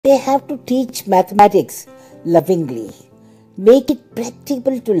They have to teach mathematics lovingly, make it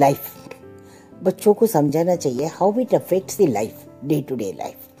practical to life. बच्चों को समझाना चाहिए how it affects the life, day-to-day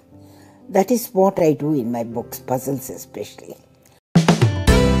life. That is what I do in my books, puzzles especially.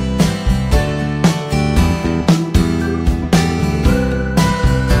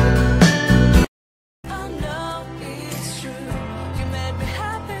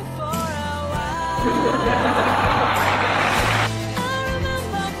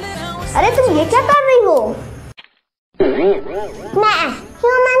 अरे तुम ये क्या कर रही हो? मैं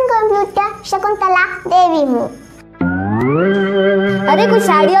ह्यूमन कंप्यूटर शकुंतला देवी हूँ। अरे कोई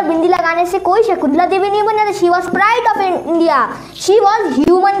साड़ी और बिंदी लगाने से कोई शकुंतला देवी नहीं बना। She was pride of India. She was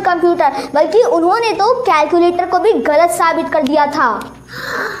human computer. बल्कि उन्होंने तो कैलकुलेटर को भी गलत साबित कर दिया था।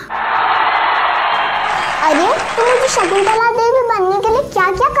 अरे तो मुझे शकुंतला देवी बनने के लिए क्या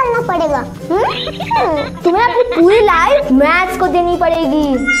क्या करना पड़ेगा? तुम्हें अपनी पूरी लाइफ मैथ्स को देनी पड़ेगी।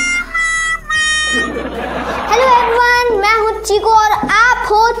 हेलो एवरीवन, मैं हूँ चीकू और आप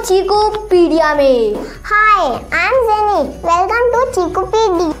हो चीकू पीडिया में। हाय, I am jenny. Welcome to chikoo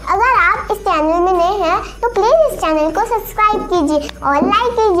PD. अगर आप इस चैनल में नए हैं तो प्लीज इस चैनल को सब्सक्राइब कीजिए और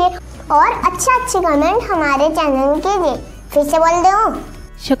लाइक कीजिए और अच्छे कमेंट हमारे चैनल में कीजिए। फिर से बोल दो।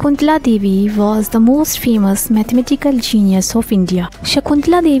 Shakuntala Devi was the most famous mathematical genius of India.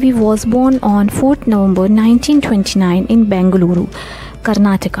 Shakuntala Devi was born on 4th November 1929 in Bengaluru,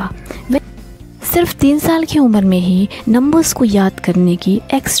 Karnataka. सिर्फ 3 साल की उम्र में ही नंबर्स को याद करने की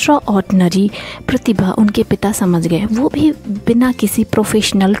एक्स्ट्रा ऑर्डिनरी प्रतिभा उनके पिता समझ गए, वो भी बिना किसी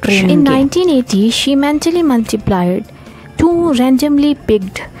प्रोफेशनल ट्रेनिंग के। In 1980, she mentally multiplied 2 randomly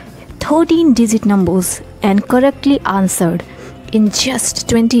picked 13-digit numbers and correctly answered in just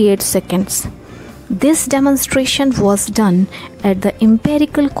 28 seconds. This demonstration was done at the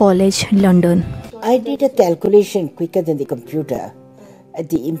Imperial College, London. I did a calculation quicker than the computer at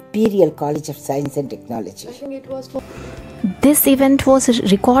the Imperial College of Science and Technology. This event was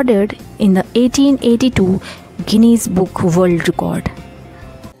recorded in the 1882 Guinness Book World Record.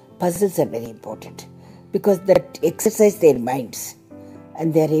 Puzzles are very important because that exercise their minds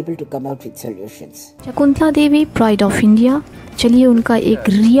and they are able to come out with solutions. Shakuntala Devi, pride of India. चलिए उनका एक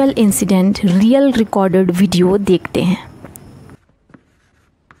real incident, real recorded video देखते हैं.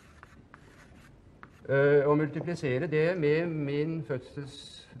 Å multiplisere det med min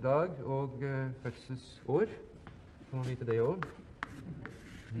fødselsdag og fødselsår. Så må vi vite det også.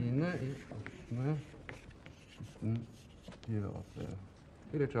 9. i 8. 1728.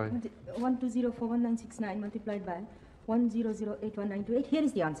 Will you try? 12041969 multiplied by 1008198. Here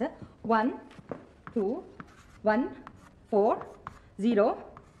is the answer. 1, 2, 1, 4, 0,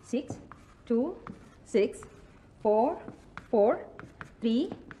 6, 2, 6, 4, 4, 3,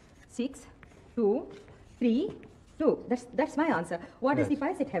 6, 2, 3, 2. That's my answer. What does the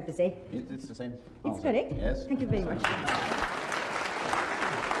pie set have to say? It's the same. It's correct? Yes. Thank you very much.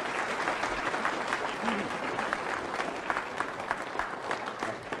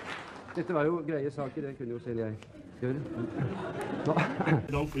 Dette var jo greie saker, det kunne jo selv jeg gjøre.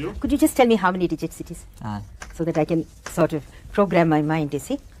 Could you just tell me how many digits it is? So that I can sort of program my mind, you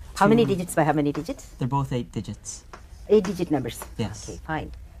see? How many digits by how many digits? They're both 8 digits. 8-digit numbers? Yes. Okay,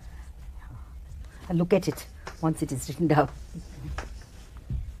 fine. I'll look at it once it is written down.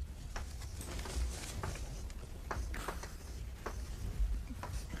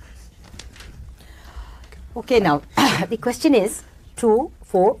 Okay, now the question is 2,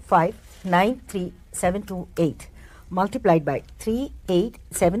 4, 5, 9, 3, 7, 2, 8 multiplied by 3, 8,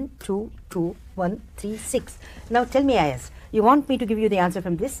 7, 2, 2, 1, 3, 6. Now tell me, Ayaz, you want me to give you the answer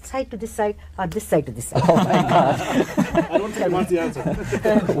from this side to this side or this side to this side? Oh my God. I don't think I want the answer.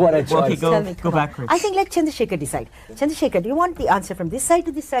 What a choice. Okay, go backwards. I think let Chandrasekhar decide. Chandrasekhar, do you want the answer from this side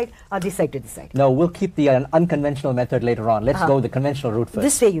to this side or this side to this side? No, we'll keep the unconventional method later on. Let's go the conventional route first.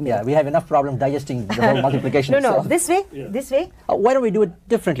 This way you mean? Yeah, we have enough problem digesting the whole multiplication No, itself. this way? Yeah. This way? Why don't we do it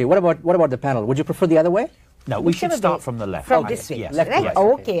differently? What about the panel? Would you prefer the other way? No, we should start from the left. From this way, yes. right? yes.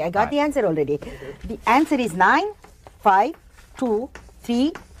 Okay, I got the answer already. The answer is 9, 5, 2,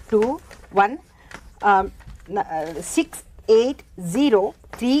 3, 2, 1, 6, 8, 0,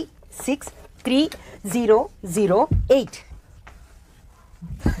 3, 6, 3, 0, 0, 8.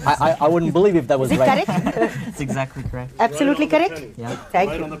 I wouldn't believe if that was Is it right. correct? It's exactly correct. Absolutely correct? Yeah. Thank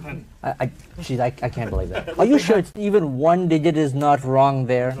Right you. on the pen. I can't believe that. Are you sure it's even one digit is not wrong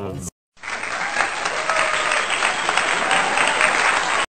there?